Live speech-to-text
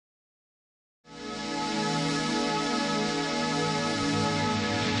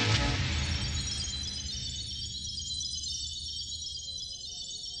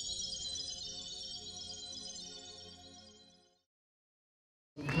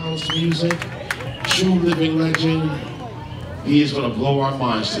house music, true living legend. He is going to blow our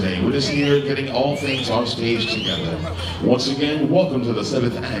minds today. We're just here getting all things on stage together. Once again, welcome to the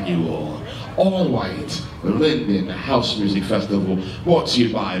 7th annual all-white Linden House Music Festival, brought to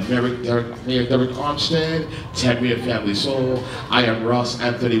you by Mayor Derek Armstead, Tamria Family Soul. I am Ross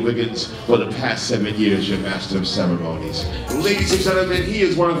Anthony Wiggins, for the past 7 years, your master of ceremonies. Ladies and gentlemen, he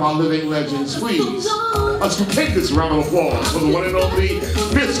is one of our living legends. Please, let's take this round of applause for the one and only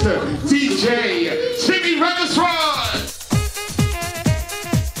Mr. DJ Jimmy Regisron.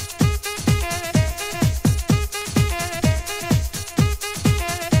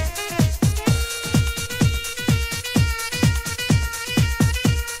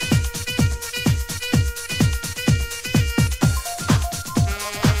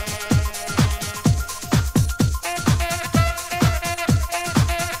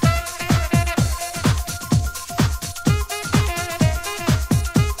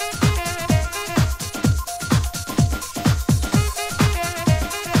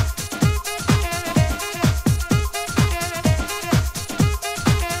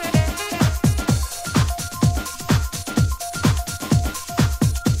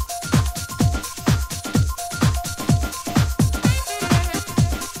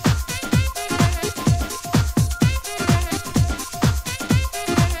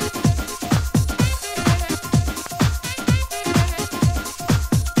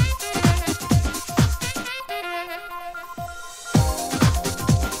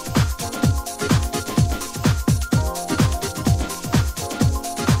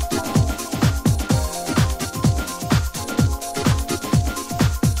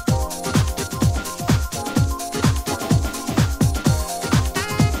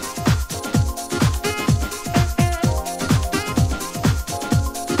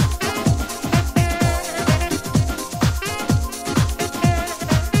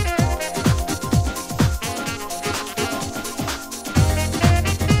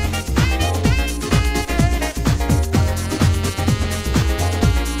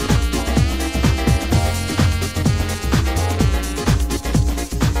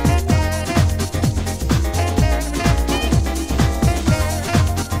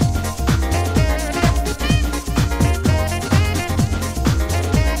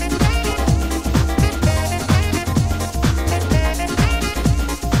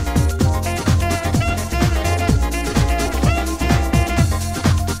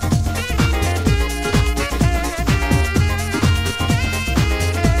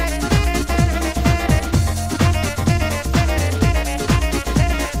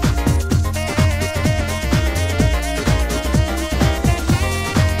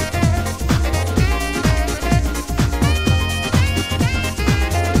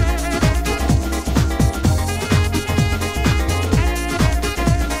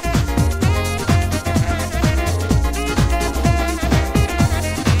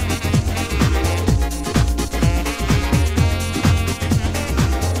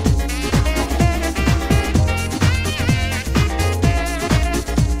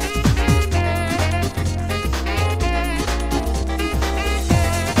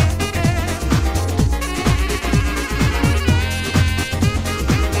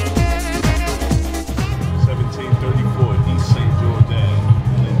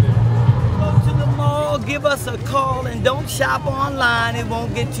 Give us a call and don't shop online, it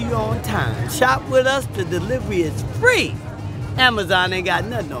won't get to you on time. Shop with us, the delivery is free. Amazon ain't got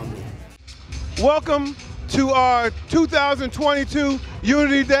nothing on me. Welcome to our 2022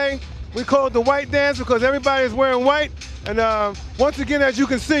 Unity Day. We call it the White Dance because everybody is wearing white. And once again, as you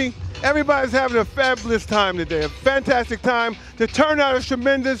can see, everybody's having a fabulous time today, a fantastic time. The turnout is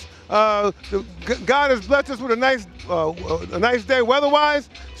tremendous. God has blessed us with a nice day weather-wise.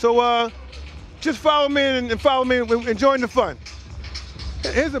 So just follow me and follow me, enjoying the fun.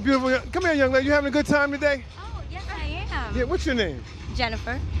 Here's a beautiful, come here young lady, you having a good time today? Oh, yes I am. Yeah, what's your name?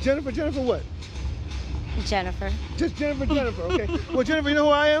 Jennifer. Jennifer what? Jennifer. Just Jennifer, okay. Well Jennifer, you know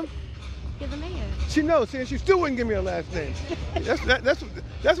who I am? You're the mayor. She knows, see, and she still wouldn't give me her last name.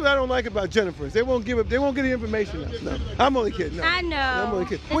 That's what I don't like about Jennifer's. They won't get the information out. No, I'm only kidding. No. I know. I'm only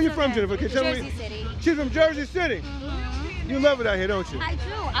kidding. Where you from, Jennifer? Jersey City. She's from Jersey City. You love it out here, don't you? I do.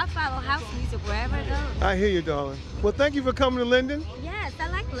 I follow house music wherever it goes. I hear you, darling. Well, thank you for coming to Linden. Yes, I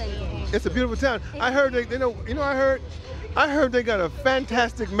like Linden. It's a beautiful town. I heard I heard they got a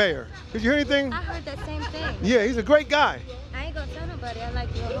fantastic mayor. Did you hear anything? I heard that same thing. Yeah, he's a great guy. I ain't gonna tell nobody. I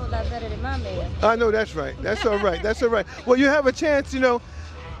like you a whole lot better than my mayor. I know that's right. That's all right. That's all right. Well, you have a chance, you know.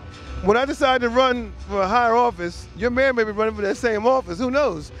 When I decide to run for a higher office, your mayor may be running for that same office. Who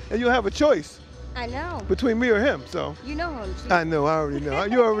knows? And you'll have a choice. I know. between me or him. So You know him. Too. I know, I already know.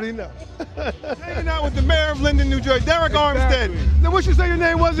 You already know. Hanging out with the mayor of Linden, New Jersey, Derek Armstead. Now, what you say your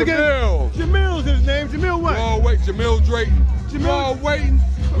name was again? Jamil. Jamil's his name. Jamil what? We all wait. Jamil Drayton. We all waiting.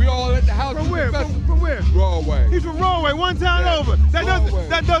 We all at the house. From where? From where? Broadway. He's from Broadway, one town over.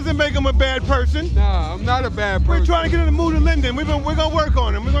 That doesn't make him a bad person. Nah, I'm not a bad person. We're trying to get in the mood of Linden. We're gonna work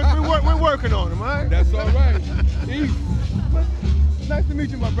on him. We're working on him, all right? That's all right. Nice to meet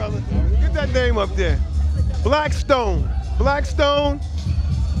you, my brother. Get that name up there. Blackstone. Blackstone.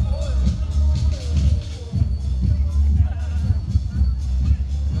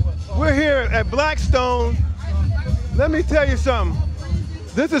 We're here at Blackstone. Let me tell you something.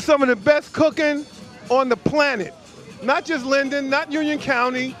 This is some of the best cooking on the planet. Not just Linden, not Union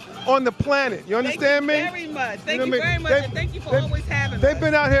County, on the planet. You understand me? Thank you very much. Thank you what I very mean? much, and thank you for always having us. They've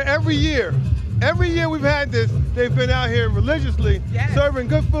been out here every year. Every year we've had this, they've been out here religiously, serving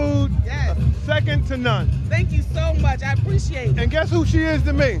good food, second to none. Thank you so much. I appreciate it. And guess who she is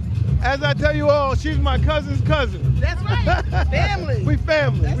to me? As I tell you all, she's my cousin's cousin. That's right. Family. We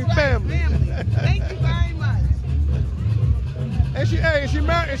family. That's we right. family. Thank you very much. And she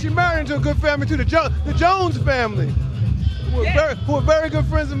married into a good family too, the Jones family, who are very good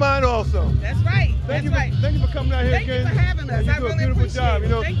friends of mine also. That's right. Thank you for coming out here again. Thank you for having us. You I do really a beautiful appreciate job. it. You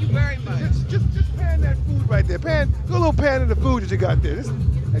know, Thank you very much. Just pan that food right there. Do a little pan of the food that you got there.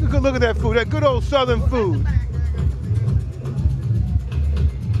 Take a good look at that food. That good old Southern food.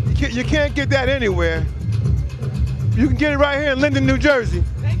 You can't get that anywhere. You can get it right here in Linden, New Jersey.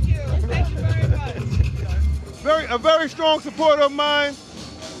 Thank you. Thank you very much. A very strong supporter of mine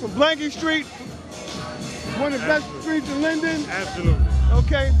from Blanky Street. One of the best streets in Linden. Absolutely.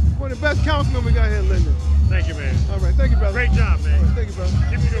 Okay, one of the best councilmen we got here in Linden. Thank you, man. All right, thank you, brother. Great job, man. Thank you, brother.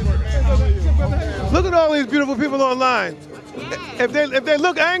 Keep it good work. Hey, look at all these beautiful people online. If they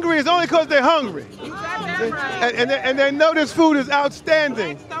look angry, it's only because they're hungry. And they know this food is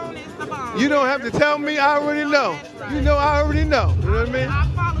outstanding. You don't have to tell me, I already know. You know, I already know. You know what I mean? I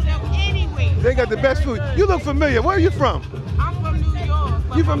follow them anyway. They got the best food. You look familiar. Where are you from? I'm from New York.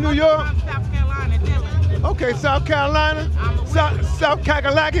 You from New York? I'm South Carolina, Dillon. Okay, South Carolina? South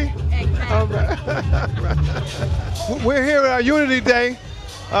Kakalaki? Exactly. All right. We're here at our Unity Day.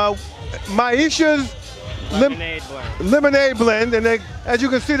 Maisha's Lemonade Blend. And as you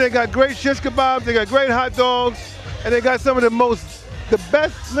can see, they got great shish kebabs, they got great hot dogs, and they got some of the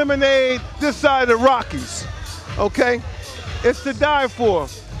best lemonade this side of the Rockies. Okay? It's to die for.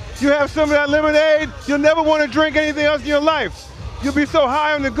 You have some of that lemonade, you'll never want to drink anything else in your life. You'll be so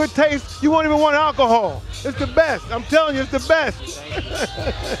high on the good taste, you won't even want alcohol. It's the best. I'm telling you, it's the best.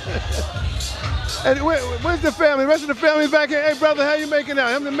 And where's the family? The rest of the family's back here. Hey, brother, how you making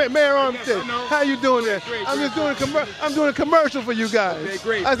out? I'm the Mayor Armstead. How you doing there? I'm just doing a commercial for you guys. Okay,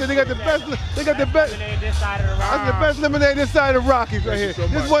 great. I said they got the best lemonade this side of the Rockies right here.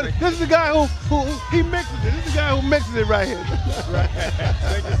 This is the guy who he mixes it. This is the guy who mixes it right here.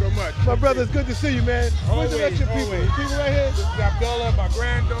 Thank you so much. My brother, it's good to see you, man. Where's the rest of your people? You people right here? This is Abdullah, my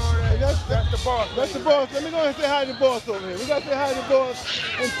granddaughter. That's the boss. That's the boss. Let me go and say hi to the boss over here. We got to say hi to the boss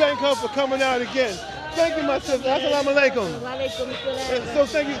and thank her for coming out again. Thank you, my sister. Assalamu alaikum. So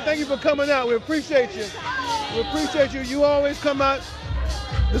thank you for coming out. We appreciate you. We appreciate you. You always come out.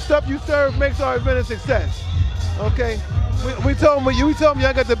 The stuff you serve makes our event a success. Okay? We told me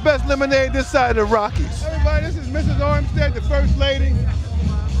I got the best lemonade this side of the Rockies. Everybody, this is Mrs. Armstead, the First Lady.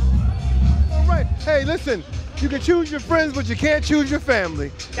 All right. Hey, listen. You can choose your friends, but you can't choose your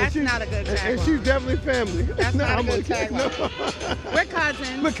family. That's not a good tagline. And she's definitely family. That's not a good tagline. No. We're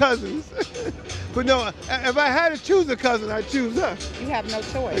cousins. We're cousins. But no, if I had to choose a cousin, I'd choose her. You have no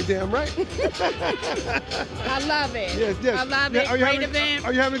choice. You're damn right. I love it. Yes. I love it. Great event.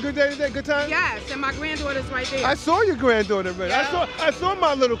 Are you having a good day today? Good time? Yes, and my granddaughter's right there. I saw your granddaughter, man. Yeah. I saw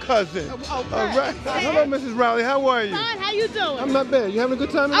my little cousin. Oh, All right. Hello, Mrs. Riley. How are you? Fine, how you doing? I'm not bad. You having a good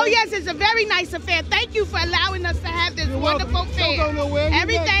time today? Oh yes, it's a very nice affair. Thank you for allowing us to have this wonderful fair. Don't go nowhere.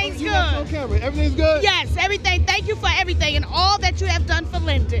 Everything's you got good. on camera. Everything's good? Yes, everything. Thank you for everything and all that you have done for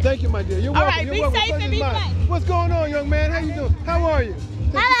Linden. Thank you, my dear. You're All welcome. right, You're be welcome. safe and be Pleasure's mine. blessed. What's going on, young man? How you doing? How are you?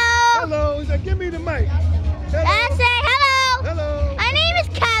 Hello. Hello. He said, give me the mic. Hello. I say hello. Hello. My name is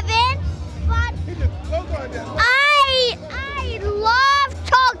Kevin. But He just spoke on that. I love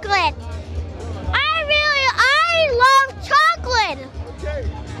chocolate. I love chocolate. Okay.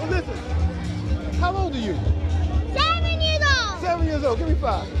 Well, listen. How old are you? 7 years old. 7 years old. Give me 5.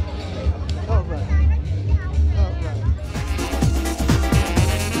 All right. All right.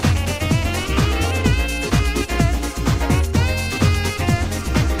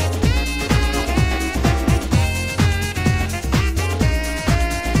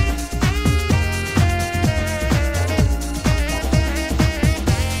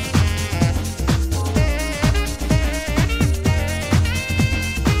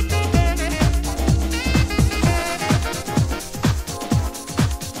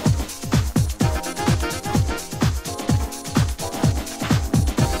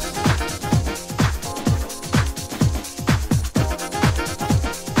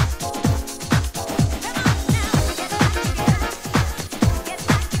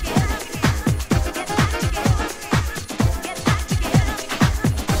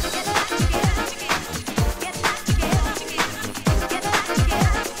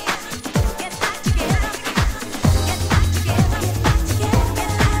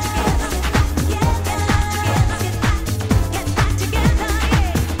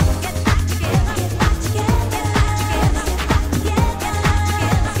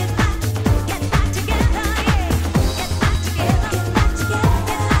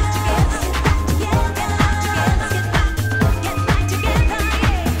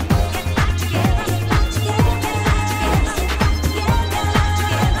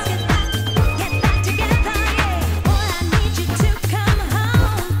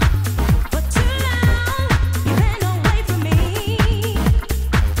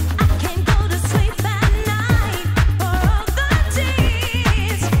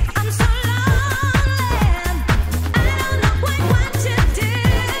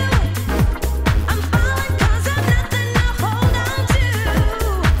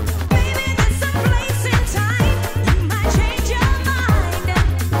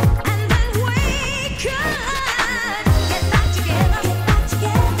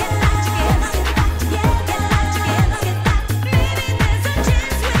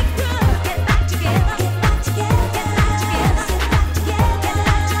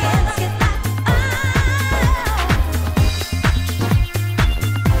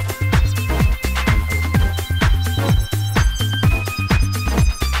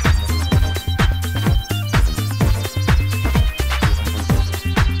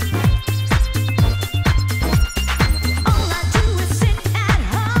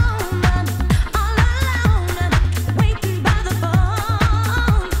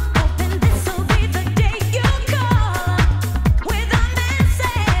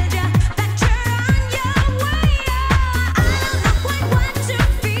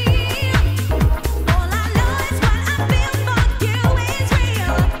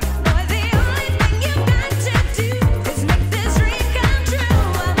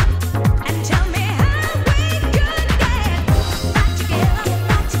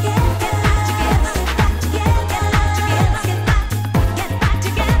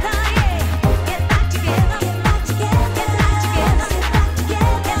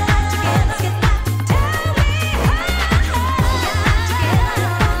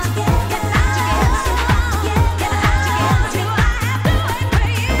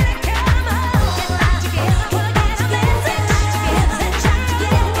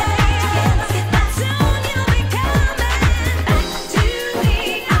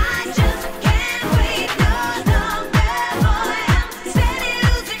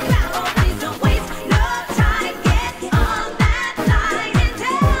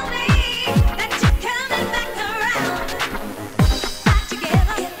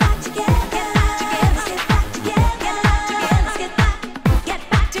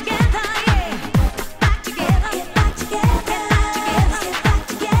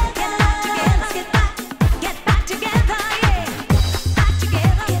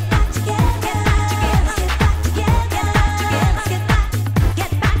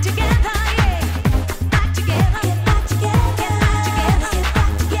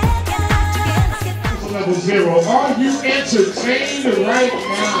 entertained right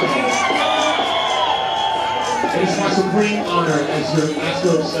now. It is my supreme honor as your master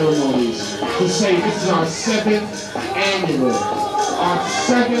of ceremonies to say this is our 7th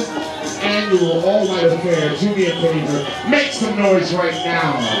annual all-night affair. Do me a favor, make some noise right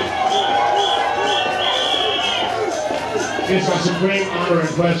now. It is my supreme honor and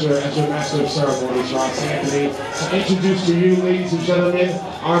pleasure as your master of ceremonies, Armstead, to introduce to you, ladies and gentlemen,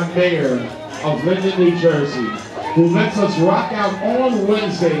 our mayor of Linden, New Jersey, who lets us rock out on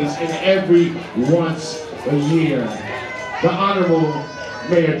Wednesdays and every once a year, the Honorable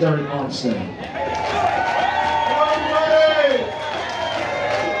Mayor Armstead.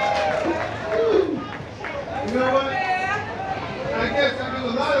 You know what? I guess there's a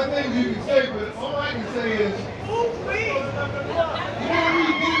lot of things you can say, but all I can say is, you know what we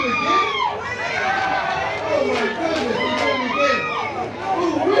did again? Oh my goodness, we did it again.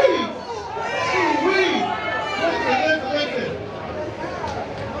 Ooh-wee! Ooh-wee! Listen.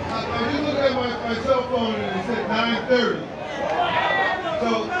 I just looked at my cell phone and it said 9:30. So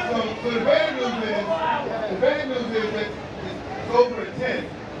the bad news is that it's over at 10,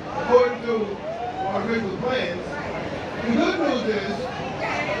 according to our original plans. The good news is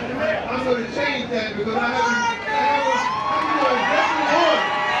I'm going to change that because I have an executive order.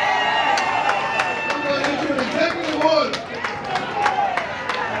 I'm going to issue an executive order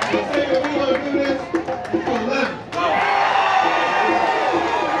to say that we're going to do this until 11.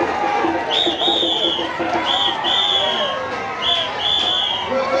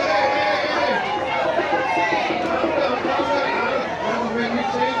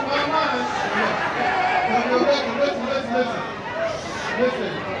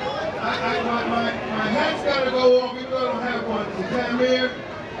 Listen, my hat's got to go off even though I don't have one. The Tamir,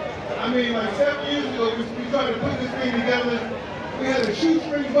 I mean, like 7 years ago, we started putting this thing together. We had a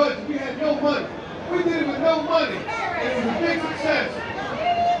shoestring budget. We had no money. We did it with no money. It was a big success.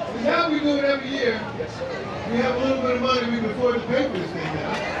 And now we do it every year. We have a little bit of money. We can afford to pay for this thing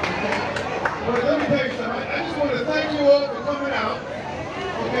now. But let me tell you something. I just want to thank you all for coming out.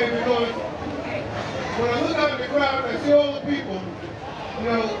 Okay, because when I look out in the crowd and I see all the people, you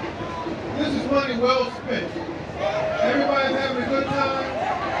know, this is money well spent. Everybody's having a good time.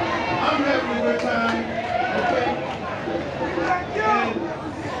 I'm having a good time. Okay? And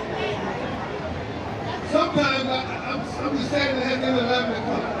sometimes I'm just standing at the end of 11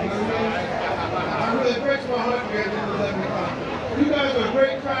 o'clock. You know what I mean? I really breaks my heart to be at the end of 11 o'clock. You guys are a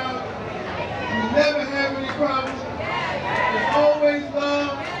great crowd. You never have any problems. There's always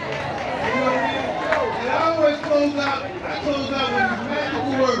love. You know what I mean? And I always close out with these magical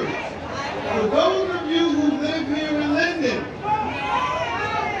words. For those of you who live here in Linden,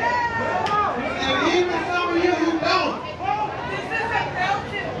 and even some of you who don't,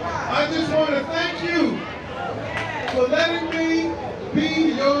 I just want to thank you for letting me be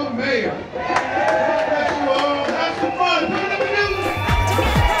your mayor. God bless you all. Have some fun. Put it up in the music.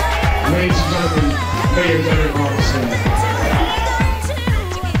 Ladies and gentlemen, Mayor Armstead.